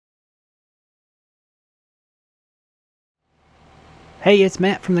Hey, it's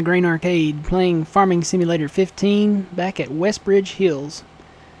Matt from the Grain Arcade playing Farming Simulator 15 back at Westbridge Hills.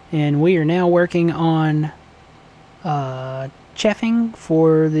 And we are now working on chaffing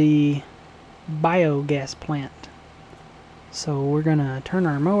for the biogas plant. So we're going to turn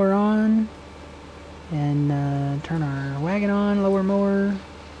our mower on and turn our wagon on, lower mower,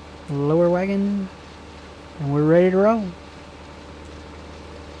 lower wagon, and we're ready to roll.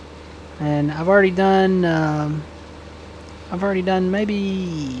 And I've already done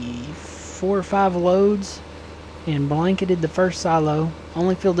maybe 4 or 5 loads and blanketed the first silo.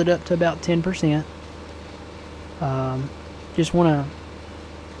 Only filled it up to about 10%. Just want to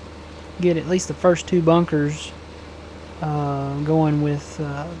get at least the first 2 bunkers going with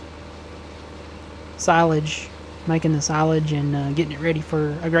silage, making the silage and getting it ready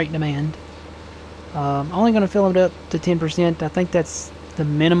for a great demand. Only going to fill it up to 10%. I think that's the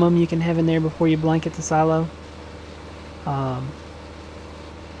minimum you can have in there before you blanket the silo.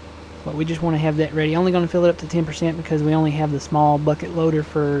 But we just want to have that ready. Only going to fill it up to 10% because we only have the small bucket loader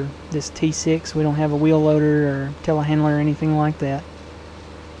for this T6. We don't have a wheel loader or telehandler or anything like that.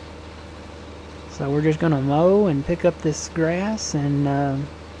 So we're just going to mow and pick up this grass and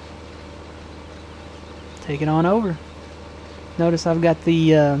take it on over. Notice I've got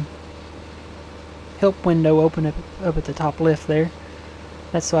the help window open up at the top left there.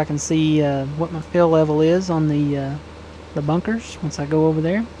 That's so I can see what my fill level is on the bunkers once I go over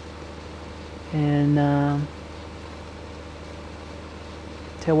there, and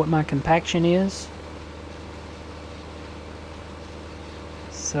tell what my compaction is.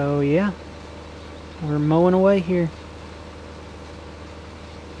 So yeah, we're mowing away here.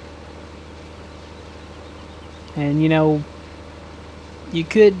 And you know, you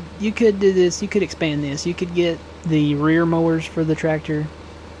could do this, you could expand this, you could get the rear mowers for the tractor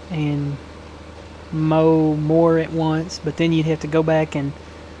and mow more at once, but then you'd have to go back and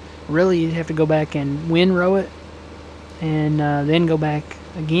windrow it and then go back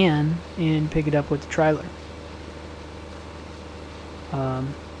again and pick it up with the trailer.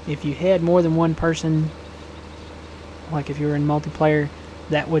 If you had more than one person, like if you were in multiplayer,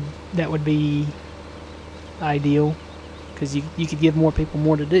 that would be ideal, because you could give more people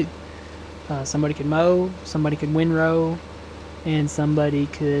more to do. Somebody could mow, somebody could windrow, and somebody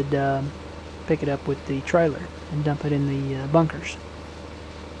could pick it up with the trailer and dump it in the bunkers.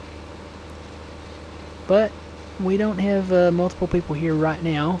 But we don't have multiple people here right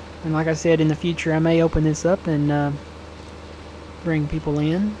now, and like I said, in the future I may open this up and bring people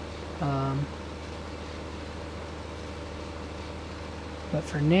in. But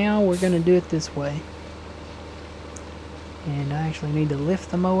for now we're going to do it this way. And I actually need to lift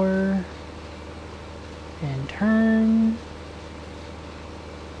the mower and turn.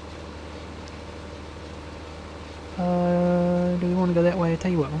 Do we want to go that way? I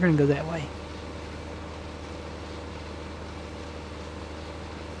tell you what, we're going to go that way.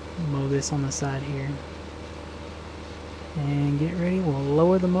 Mow this on the side here. And get ready, we'll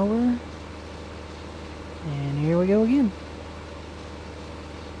lower the mower. And here we go again.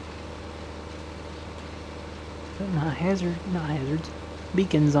 Put my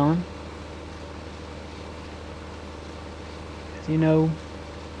beacons on. You know,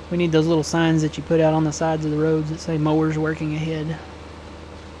 we need those little signs that you put out on the sides of the roads that say mowers working ahead.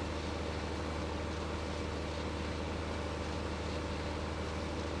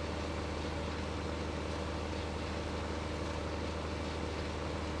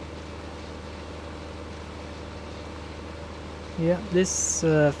 Yeah, this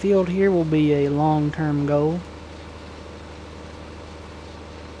field here will be a long-term goal.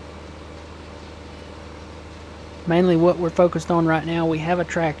 Mainly what we're focused on right now, we have a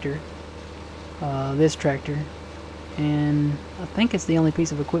tractor, this tractor, and I think it's the only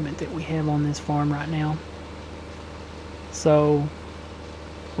piece of equipment that we have on this farm right now. So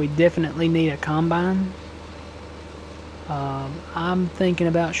we definitely need a combine. I'm thinking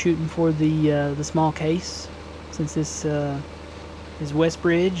about shooting for the small case, since this is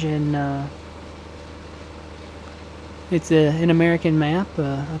Westbridge and it's an American map.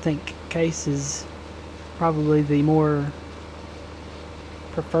 I think case is probably the more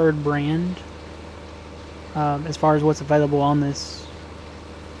preferred brand as far as what's available on this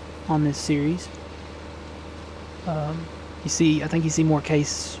series. I think you see more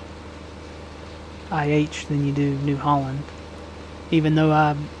Case IH than you do New Holland, even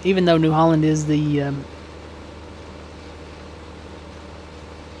though New Holland is the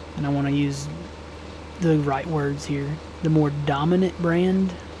and I want to use the right words here, the more dominant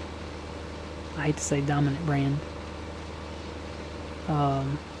brand. I hate to say dominant brand.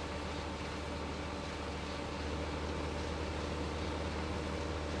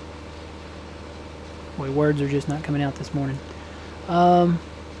 Boy, words are just not coming out this morning.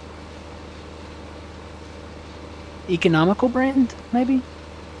 Economical brand, maybe?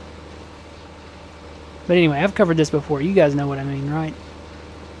 But anyway, I've covered this before. You guys know what I mean, right?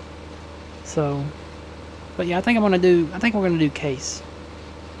 So, but yeah, I think we're gonna do case.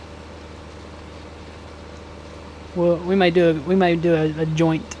 Well, we may do a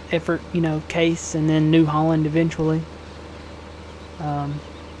joint effort, you know, case and then New Holland eventually.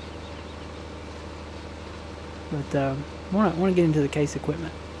 But want to get into the case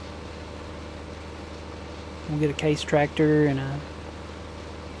equipment. We'll get a case tractor and a,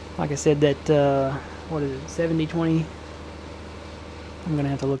 like I said, that what is it, 70-20? I'm gonna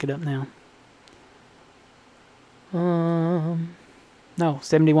have to look it up now. No,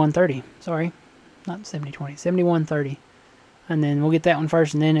 71-30. Sorry, not 70-20. 71-30, and then we'll get that one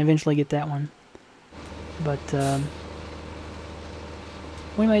first, and then eventually get that one. But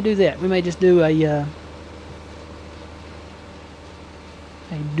we may do that. We may just do a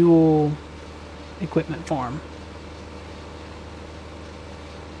dual equipment farm.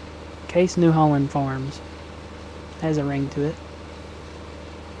 Case New Holland Farms has a ring to it.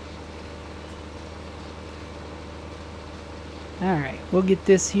 Alright, we'll get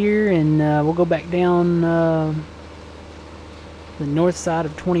this here, and we'll go back down the north side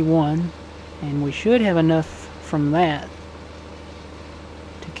of 21, and we should have enough from that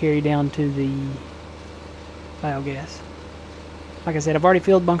to carry down to the biogas. Like I said, I've already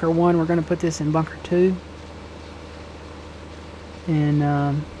filled bunker 1. We're going to put this in bunker 2.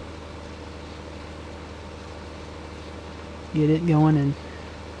 And get it going. And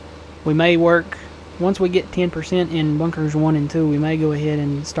we may work, once we get 10% in bunkers 1 and 2, we may go ahead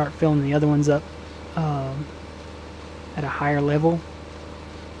and start filling the other ones up at a higher level.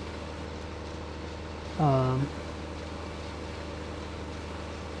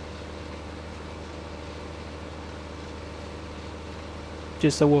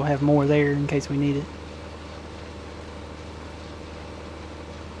 Just so we'll have more there in case we need it.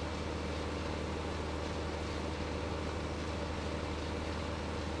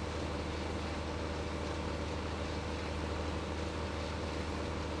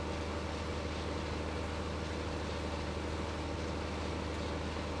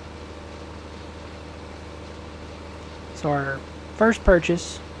 So our first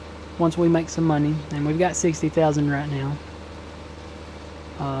purchase, once we make some money, and we've got 60,000 right now.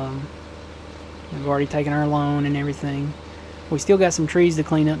 We've already taken our loan and everything. We still got some trees to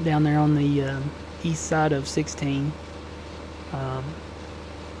clean up down there on the east side of 16.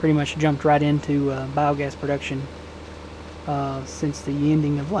 Pretty much jumped right into biogas production since the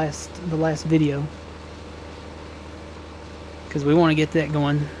ending of the last video, because we want to get that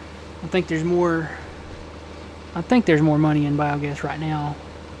going. I think there's more money in biogas right now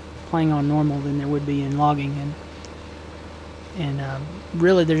playing on normal than there would be in logging, and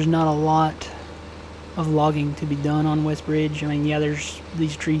really there's not a lot of logging to be done on Westbridge. I mean, yeah, there's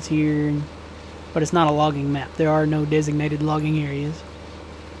these trees here, but it's not a logging map. There are no designated logging areas.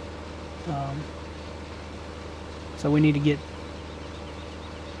 So we need to get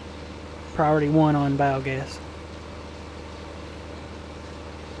priority 1 on biogas.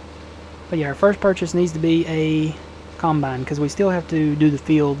 But yeah, our first purchase needs to be a combine, because we still have to do the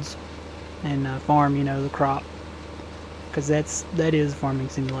fields and farm, you know, the crop. Because that is a farming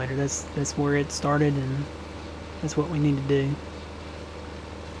simulator. That's where it started, and that's what we need to do.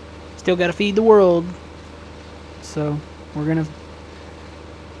 Still got to feed the world, so we're gonna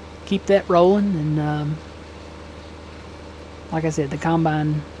keep that rolling. And like I said, the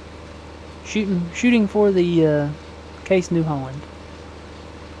combine, shooting for the Case New Holland.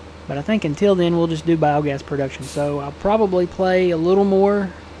 But I think until then we'll just do biogas production. So I'll probably play a little more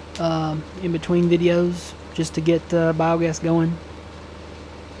in between videos, just to get biogas going.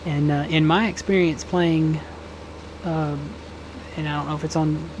 And in my experience playing, and I don't know if it's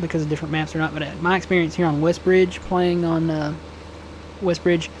on because of different maps or not, but my experience here on Westbridge, playing on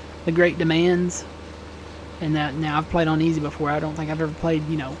Westbridge, the Great Demands, and that, now I've played on easy before. I don't think I've ever played,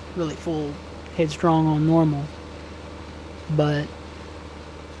 you know, really full headstrong on normal, but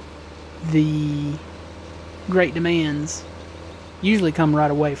the Great Demands usually come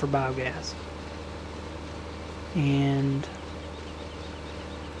right away for biogas. And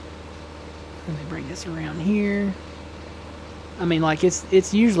let me bring this around here. I mean, like,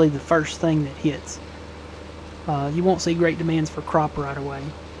 it's usually the first thing that hits. You won't see great demands for crop right away.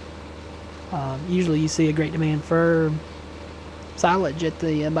 Usually you see a great demand for silage at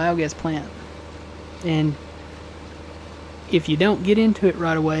the biogas plant. And if you don't get into it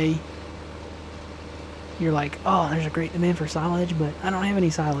right away, you're like, oh, there's a great demand for silage, but I don't have any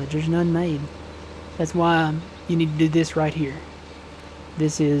silage. There's none made. That's why you need to do this right here.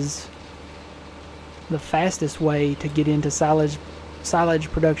 This is the fastest way to get into silage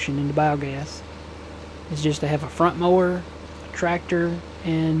production into biogas. It's just to have a front mower, a tractor,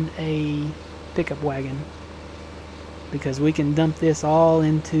 and a pickup wagon, because we can dump this all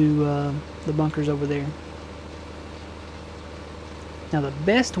into the bunkers over there. Now the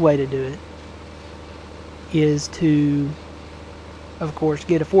best way to do it is to, of course,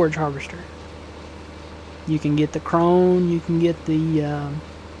 get a forage harvester. You can get the Krone, you can get the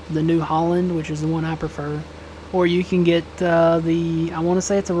New Holland, which is the one I prefer, or you can get I want to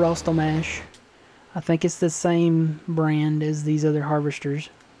say it's a Rostelmash. I think it's the same brand as these other harvesters.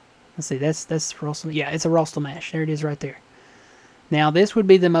 Let's see, that's Rostel. Yeah, it's a Rostelmash. There it is right there. Now this would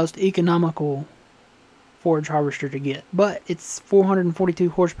be the most economical forage harvester to get, but it's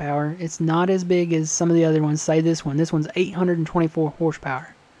 442 horsepower. It's not as big as some of the other ones. Say this one. This one's 824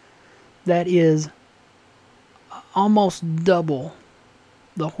 horsepower. That is almost double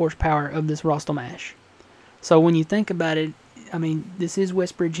the horsepower of this Rostelmash. So when you think about it, I mean, this is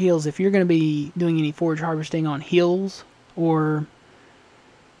Westbridge Hills. If you're going to be doing any forage harvesting on hills or,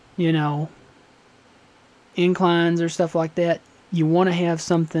 you know, inclines or stuff like that, you want to have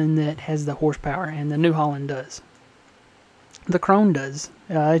something that has the horsepower, and the New Holland does. The Krone does.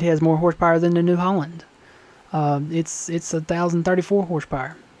 It has more horsepower than the New Holland. It's 1,034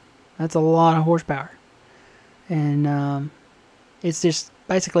 horsepower. That's a lot of horsepower. And it's just,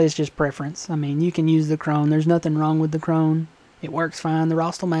 basically it's just preference. I mean, you can use the Krone. There's nothing wrong with the Krone. It works fine. The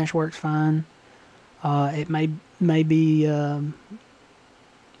Rostelmash works fine. It may be a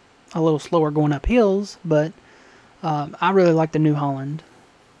little slower going up hills, but I really like the New Holland.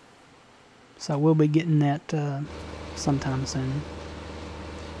 So we'll be getting that sometime soon.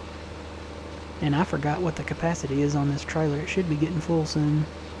 And I forgot what the capacity is on this trailer. It should be getting full soon.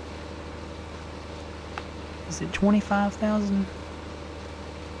 Is it 25,000?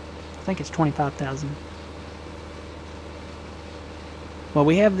 I think it's 25,000. Well,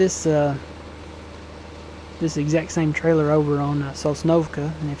 we have this this exact same trailer over on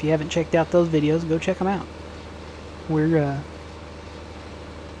Sosnovka, and if you haven't checked out those videos, go check them out. We're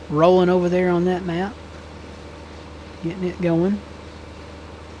rolling over there on that map, getting it going.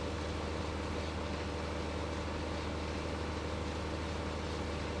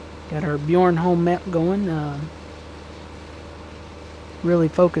 Got our Bjorn home map going. Really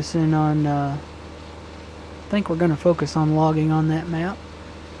focusing on, I think we're going to focus on logging on that map.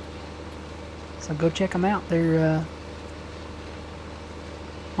 So go check them out. They're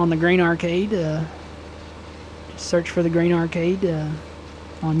on the Green Arcade. Just search for the Green Arcade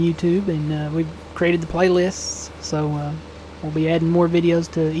on YouTube, and we've created the playlists. So we'll be adding more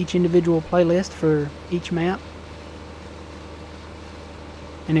videos to each individual playlist for each map.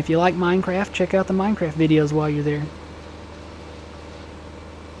 And if you like Minecraft, check out the Minecraft videos while you're there.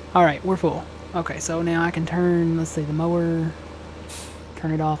 Alright, we're full. Okay, so now I can turn, let's see, the mower,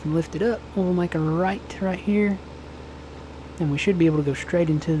 turn it off and lift it up. We'll make a right here. And we should be able to go straight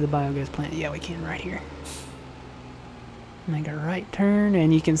into the biogas plant. Yeah, we can right here. Make a right turn,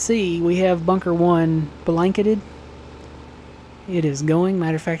 and you can see we have bunker 1 blanketed. It is going.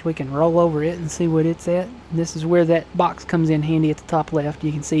 Matter of fact, we can roll over it and see what it's at. This is where that box comes in handy at the top left.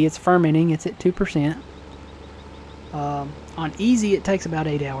 You can see it's fermenting. It's at 2%. On easy, it takes about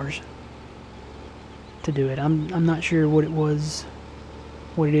 8 hours to do it. I'm not sure what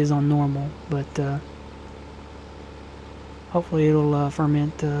it is on normal, but hopefully it'll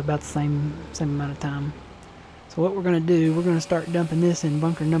ferment about the same amount of time. So what we're going to do, we're going to start dumping this in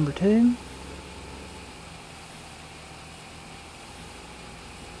bunker number 2.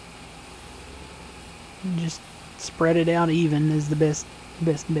 And just spread it out even is the best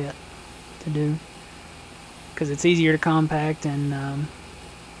bet to do, because it's easier to compact, and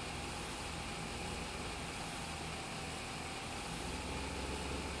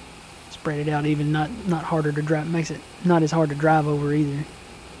spread it out even, not harder to drive. Makes it not as hard to drive over either,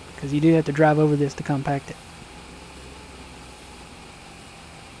 because you do have to drive over this to compact it.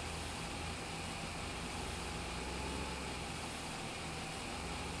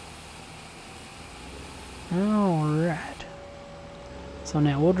 Alright. So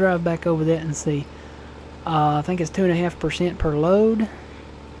now we'll drive back over that and see. I think it's 2.5% per load.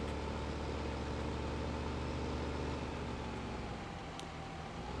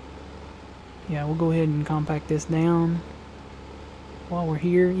 Yeah, we'll go ahead and compact this down while we're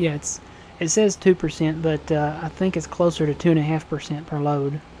here. Yeah, it says 2%, but I think it's closer to 2.5% per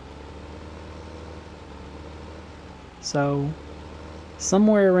load. So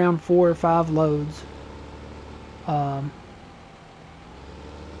somewhere around 4 or 5 loads.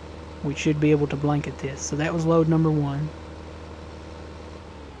 we should be able to blanket this. So that was load number 1.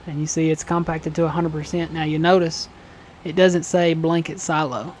 And you see it's compacted to 100%. Now you notice it doesn't say blanket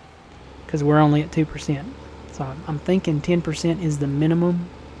silo because we're only at 2%. So I'm thinking 10% is the minimum.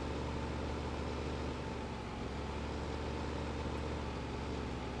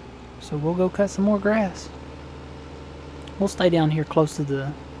 So we'll go cut some more grass. We'll stay down here close to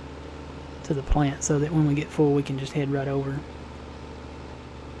the plant so that when we get full we can just head right over.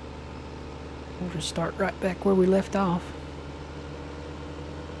 We'll just start right back where we left off.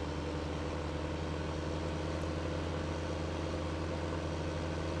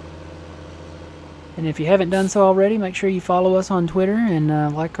 And if you haven't done so already, make sure you follow us on Twitter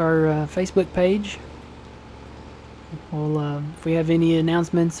and like our Facebook page. Well, if we have any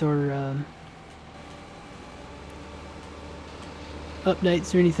announcements or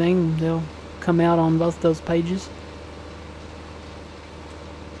updates or anything, they'll come out on both those pages.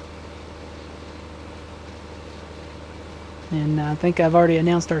 And I think I've already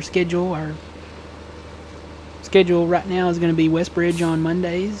announced our schedule. Our schedule right now is going to be Westbridge on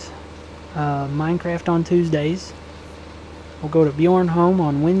Mondays, Minecraft on Tuesdays. We'll go to Bjorn Home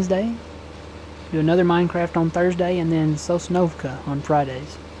on Wednesday, do another Minecraft on Thursday, and then Sosnovka on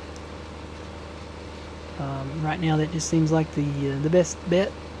Fridays. Right now that just seems like the best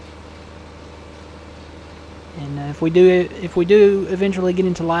bet. And if we do eventually get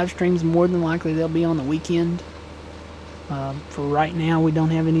into live streams, more than likely they'll be on the weekend. For right now, we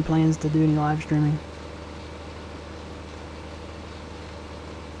don't have any plans to do any live streaming.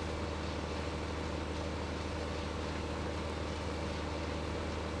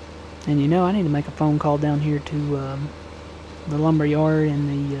 And you know, I need to make a phone call down here to the lumber yard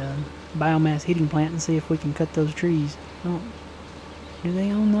and the biomass heating plant and see if we can cut those trees. Oh, do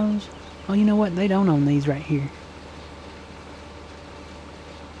they own those? Oh, you know what? They don't own these right here.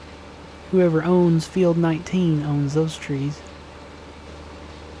 Whoever owns Field 19 owns those trees.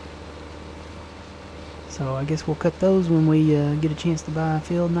 So I guess we'll cut those when we get a chance to buy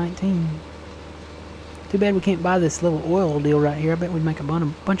Field 19. Too bad we can't buy this little oil deal right here. I bet we'd make a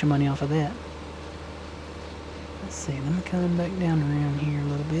bunch of money off of that. Let's see. Let me come back down around here a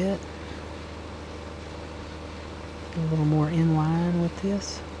little bit. Get a little more in line with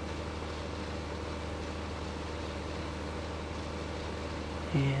this.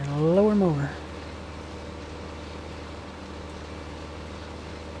 And lower them over.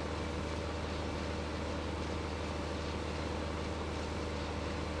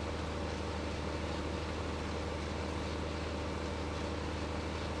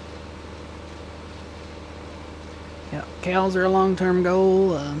 Yep, cows are a long-term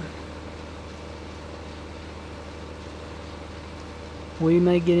goal. We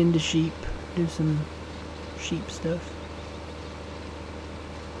may get into sheep, do some sheep stuff.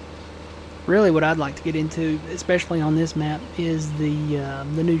 Really what I'd like to get into, especially on this map, is the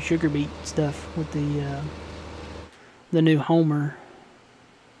new sugar beet stuff with the new Homer.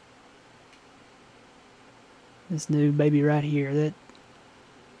 This new baby right here that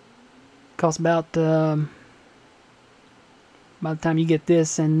costs about by the time you get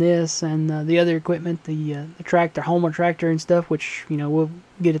this and the other equipment, the tractor, Homer tractor and stuff, which you know we'll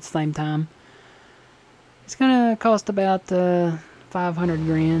get at the same time, it's gonna cost about 500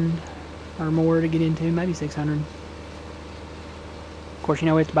 grand or more to get into, maybe 600. Of course, you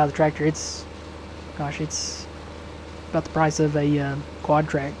know we have to buy the tractor. It's about the price of a quad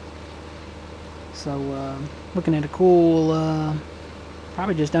track. So looking at a cool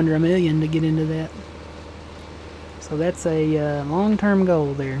probably just under $1 million to get into that. So that's a long-term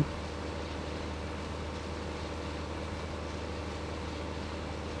goal there.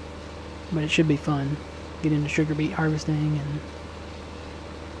 But it should be fun. Get into sugar beet harvesting and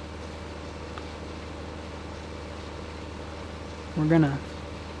we're gonna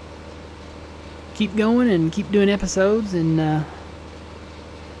keep going and keep doing episodes, and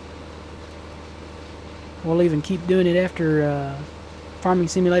we'll even keep doing it after Farming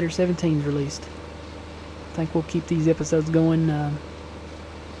Simulator 17 is released. I think we'll keep these episodes going.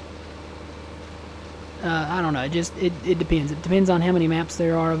 I don't know. It depends. It depends on how many maps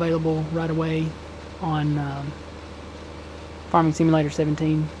there are available right away on Farming Simulator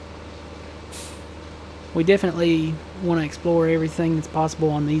 17. We definitely want to explore everything that's possible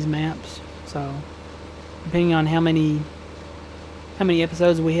on these maps. So, depending on how many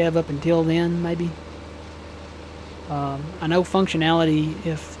episodes we have up until then, maybe. I know functionality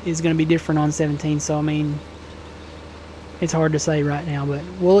is going to be different on 17, so I mean, it's hard to say right now, but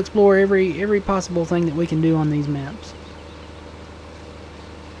we'll explore every possible thing that we can do on these maps.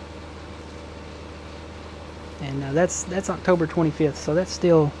 And that's October 25th, so that's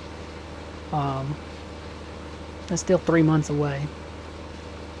still That's still 3 months away.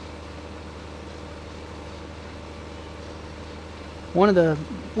 One of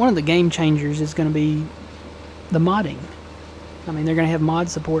the game changers is going to be the modding. I mean, they're going to have mod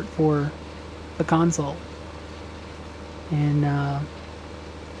support for the console, and I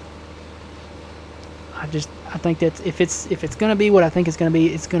think that if it's going to be what I think it's going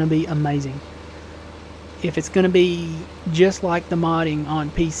to be amazing. If it's going to be just like the modding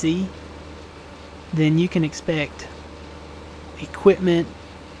on PC, then you can expect equipment,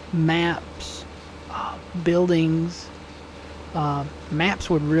 maps, buildings. Maps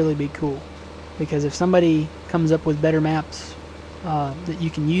would really be cool, because if somebody comes up with better maps that you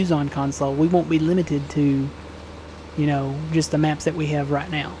can use on console, we won't be limited to, you know, just the maps that we have right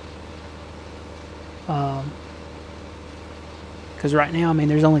now. Because right now, I mean,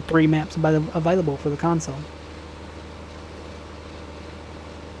 there's only 3 maps available for the console.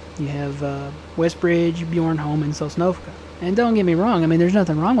 You have Westbridge, Bjornholm, and Sosnovka. And don't get me wrong, I mean, there's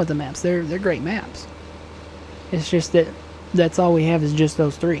nothing wrong with the maps. They're great maps. It's just that that's all we have is just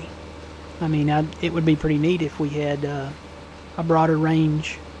those 3. I mean, it would be pretty neat if we had a broader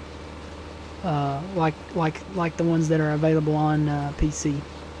range, like the ones that are available on PC.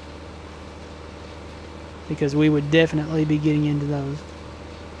 Because we would definitely be getting into those.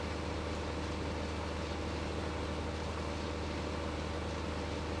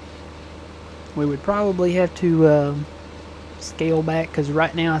 We would probably have to scale back, because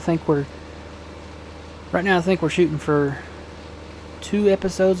right now I think we're shooting for 2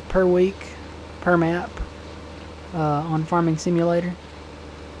 episodes per week per map on Farming Simulator.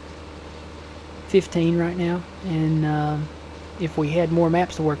 15 right now, and if we had more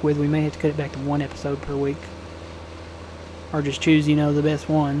maps to work with, we may have to cut it back to 1 episode per week, or just choose, you know, the best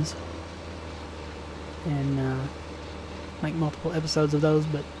ones and make multiple episodes of those.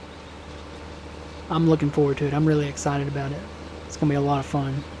 But I'm looking forward to it. I'm really excited about it. It's gonna be a lot of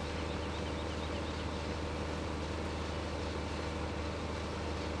fun.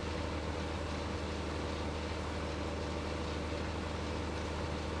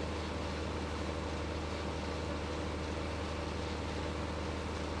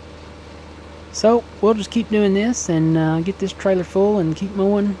 So we'll just keep doing this and get this trailer full and keep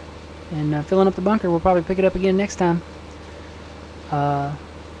mowing and filling up the bunker. We'll probably pick it up again next time.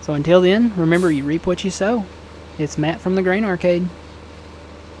 So until then, remember, you reap what you sow. It's Matt from the Grain Arcade.